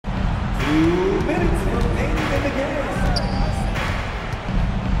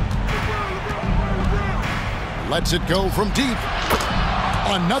Lets it go from deep.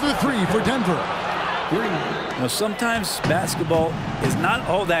 Another three for Denver. Now, sometimes basketball is not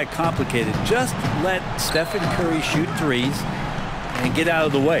all that complicated. Just let Stephen Curry shoot threes and get out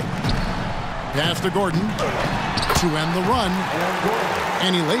of the way. Pass to Gordon to end the run.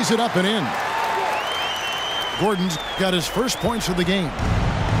 And he lays it up and in. Gordon's got his first points of the game.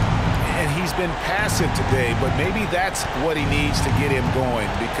 And he's been passive today, but maybe that's what he needs to get him going,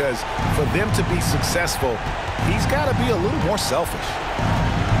 because for them to be successful, he's got to be a little more selfish.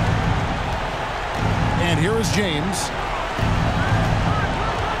 And here is James.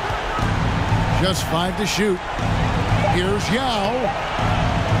 Just 5 to shoot. Here's Yao.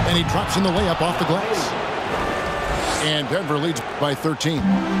 And he drops in the layup off the glass. And Denver leads by 13.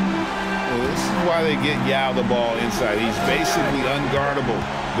 Well, this is why they get Yao the ball inside. He's basically unguardable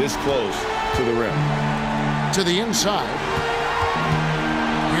this close to the rim. To the inside.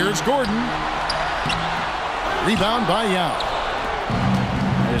 Here's Gordon. Rebound by Yao.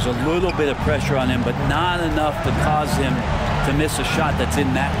 There's a little bit of pressure on him, but not enough to cause him to miss a shot that's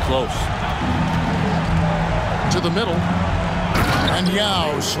in that close. To the middle. And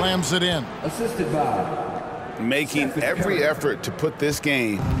Yao slams it in. Assisted by making every effort to put this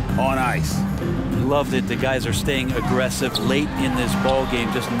game on ice. Loved it. The guys are staying aggressive late in this ball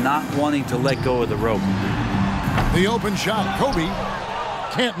game, just not wanting to let go of the rope. The open shot. Kobe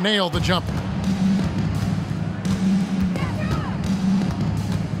can't nail the jumper.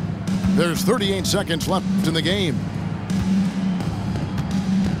 There's 38 seconds left in the game.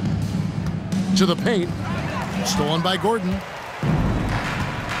 To the paint. Stolen by Gordon.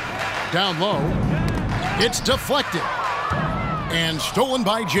 Down low. It's deflected. And stolen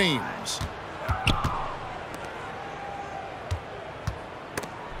by James.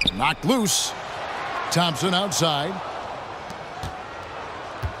 Knocked loose. Thompson outside.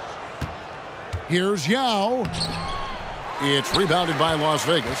 Here's Yao. It's rebounded by Las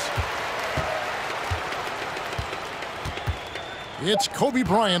Vegas. It's Kobe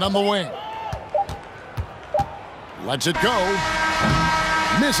Bryant on the wing. Lets it go.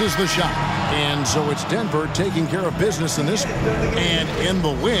 Misses the shot. And so it's Denver taking care of business in this one. And in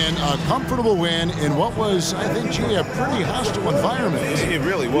the win, a comfortable win in what was, I think, gee, a pretty hostile environment. It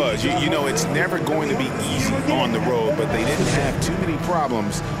really was. You know, it's never going to be easy on the road, but they didn't have too many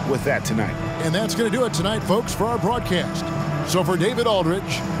problems with that tonight. And that's going to do it tonight, folks, for our broadcast. So for David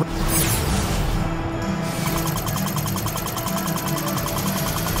Aldridge,